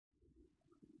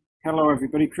Hello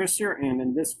everybody, Chris here, and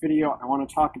in this video I want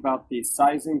to talk about the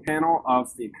sizing panel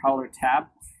of the color tab.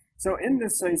 So in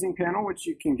this sizing panel, which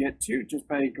you can get to just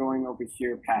by going over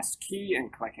here past key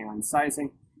and clicking on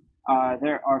sizing,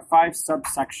 there are 5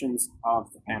 subsections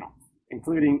of the panel,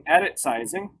 including edit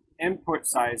sizing, input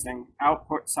sizing,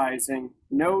 output sizing,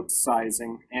 node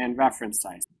sizing, and reference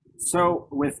sizing. So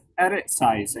with edit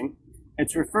sizing,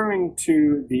 it's referring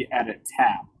to the edit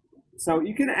tab. So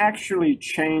you can actually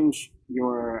change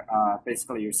your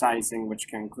basically your sizing, which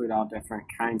can include all different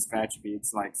kinds of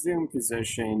attributes like zoom,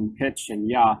 position, pitch, and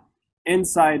yaw,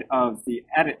 inside of the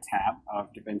edit tab of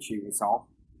Davinci Resolve.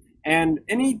 And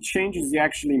any changes you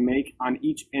actually make on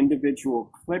each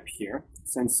individual clip here,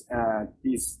 since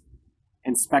these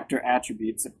inspector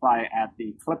attributes apply at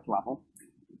the clip level,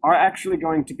 are actually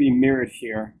going to be mirrored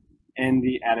here in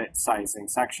the edit sizing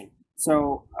section.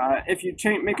 So if you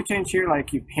make a change here,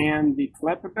 like you pan the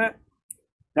clip a bit,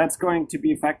 that's going to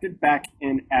be affected back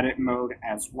in edit mode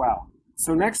as well.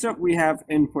 So next up we have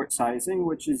input sizing,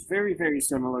 which is very, very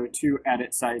similar to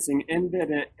edit sizing in that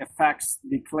it affects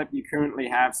the clip you currently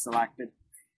have selected.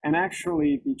 And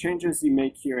actually the changes you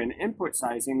make here in input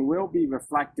sizing will be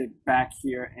reflected back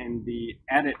here in the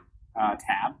edit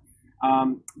tab,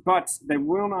 but they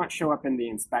will not show up in the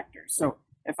inspector. So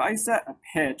if I set a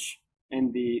pitch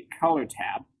in the color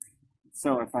tab,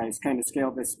 so if I kind of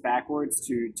scale this backwards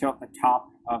to tilt the top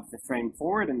of the frame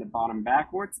forward and the bottom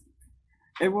backwards,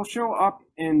 it will show up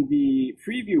in the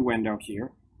preview window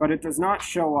here, but it does not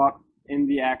show up in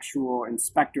the actual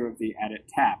inspector of the edit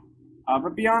tab.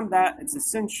 But beyond that, it's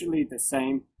essentially the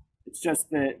same. It's just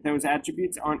that those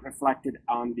attributes aren't reflected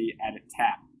on the edit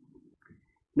tab.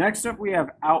 Next up, we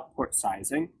have output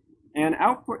sizing. And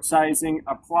output sizing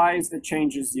applies the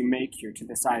changes you make here to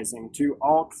the sizing to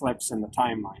all clips in the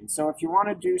timeline. So if you want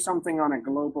to do something on a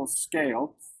global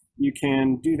scale, you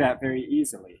can do that very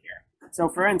easily here. So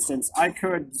for instance, I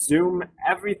could zoom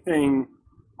everything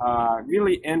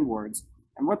really inwards.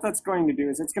 And what that's going to do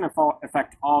is it's going to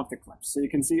affect all of the clips. So you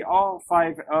can see all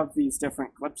 5 of these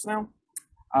different clips now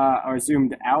are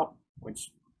zoomed out,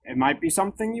 which it might be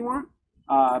something you want.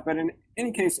 But in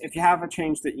any case, if you have a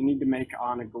change that you need to make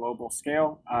on a global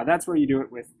scale, that's where you do it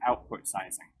with output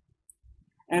sizing.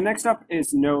 And next up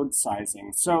is node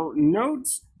sizing. So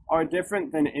nodes are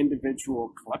different than individual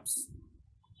clips.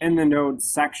 In the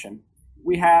nodes section,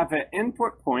 we have an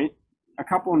input point, a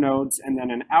couple nodes, and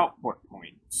then an output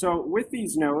point. So with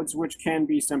these nodes, which can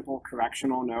be simple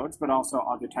correctional nodes, but also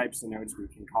other types of nodes we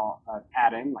can call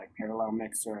add in, like parallel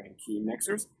mixer and key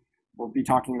mixers. We'll be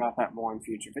talking about that more in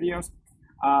future videos.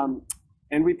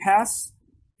 And we pass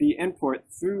the input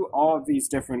through all of these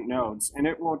different nodes, and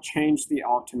it will change the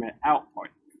ultimate output.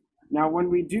 Now, when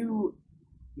we do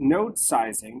node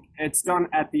sizing, it's done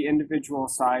at the individual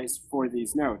size for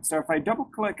these nodes. So if I double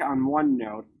click on one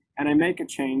node and I make a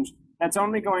change, that's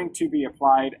only going to be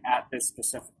applied at this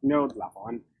specific node level.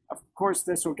 And of course,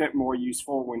 this will get more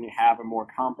useful when you have a more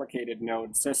complicated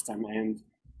node system and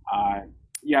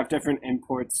you have different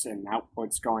inputs and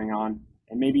outputs going on.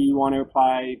 And maybe you want to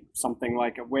apply something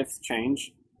like a width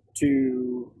change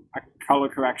to a color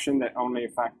correction that only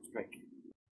affects like.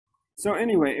 So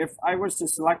anyway, if I was to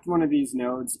select one of these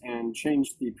nodes and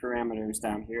change the parameters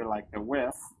down here, like the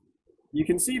width, you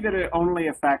can see that it only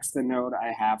affects the node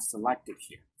I have selected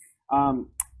here.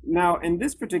 Now, in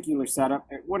this particular setup,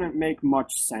 it wouldn't make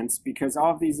much sense because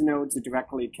all of these nodes are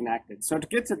directly connected. So to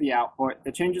get to the output,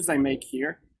 the changes I make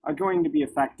here are going to be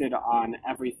affected on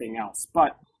everything else.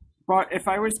 But if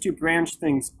I was to branch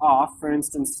things off, for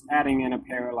instance, adding in a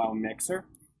parallel mixer,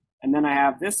 and then I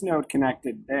have this node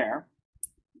connected there,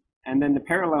 and then the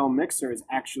parallel mixer is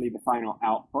actually the final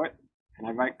output, and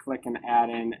I right-click and add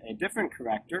in a different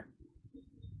corrector,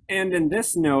 and in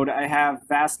this node, I have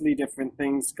vastly different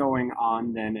things going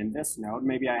on than in this node.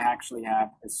 Maybe I actually have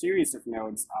a series of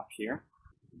nodes up here,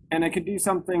 and I could do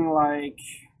something like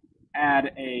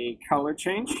add a color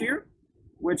change here,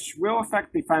 which will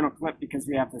affect the final clip because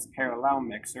we have this parallel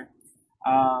mixer.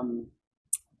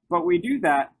 But we do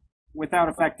that without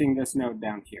affecting this node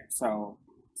down here. So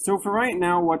for right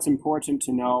now, what's important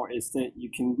to know is that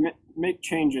you can make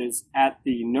changes at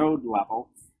the node level.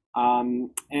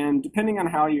 And depending on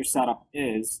how your setup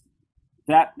is,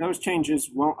 those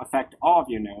changes won't affect all of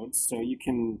your nodes. So you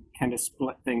can kind of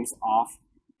split things off.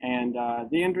 And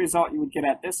the end result you would get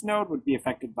at this node would be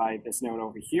affected by this node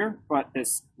over here, but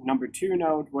this number 2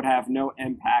 node would have no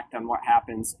impact on what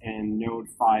happens in node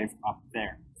 5 up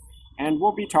there. And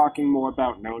we'll be talking more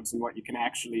about nodes and what you can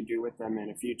actually do with them in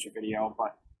a future video.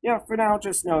 But yeah, for now,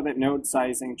 just know that node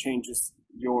sizing changes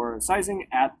your sizing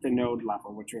at the node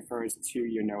level, which refers to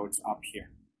your nodes up here.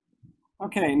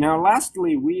 Okay, now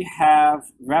lastly, we have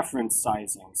reference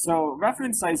sizing. So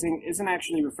reference sizing isn't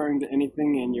actually referring to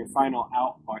anything in your final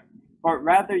output, but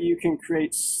rather you can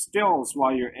create stills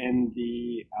while you're in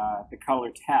the color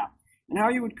tab. And how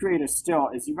you would create a still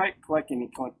is you right click and you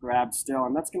click grab still,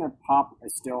 and that's going to pop a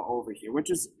still over here, which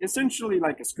is essentially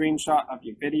like a screenshot of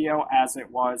your video as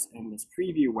it was in this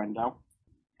preview window.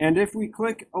 And if we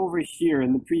click over here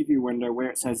in the preview window where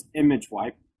it says image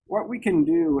wipe, what we can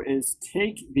do is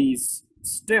take these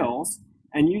stills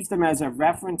and use them as a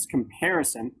reference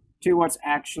comparison to what's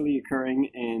actually occurring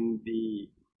in the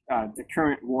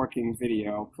current working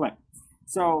video clip.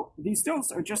 So these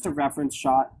stills are just a reference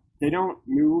shot. They don't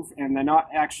move and they're not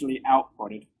actually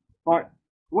outputted. But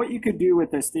what you could do with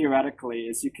this theoretically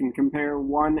is you can compare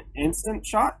one instant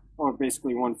shot, or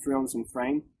basically one frozen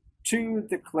frame, to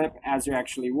the clip as you're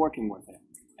actually working with it.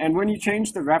 And when you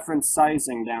change the reference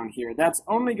sizing down here, that's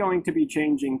only going to be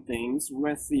changing things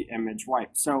with the image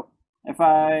wipe. So if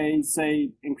I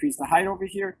say increase the height over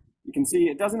here, you can see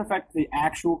it doesn't affect the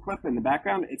actual clip in the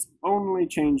background. It's only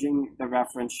changing the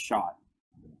reference shot.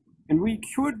 And we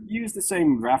could use the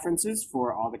same references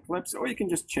for all the clips, or you can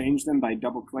just change them by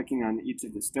double clicking on each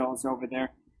of the stills over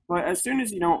there. But as soon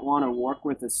as you don't want to work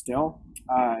with a still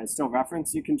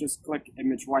reference, you can just click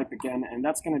image wipe again, and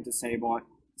that's going to disable it.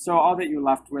 So all that you're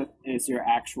left with is your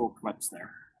actual clips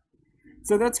there.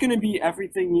 So that's going to be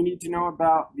everything you need to know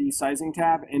about the sizing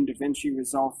tab in Davinci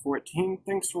Resolve 14.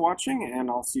 Thanks for watching, and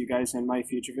I'll see you guys in my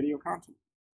future video content.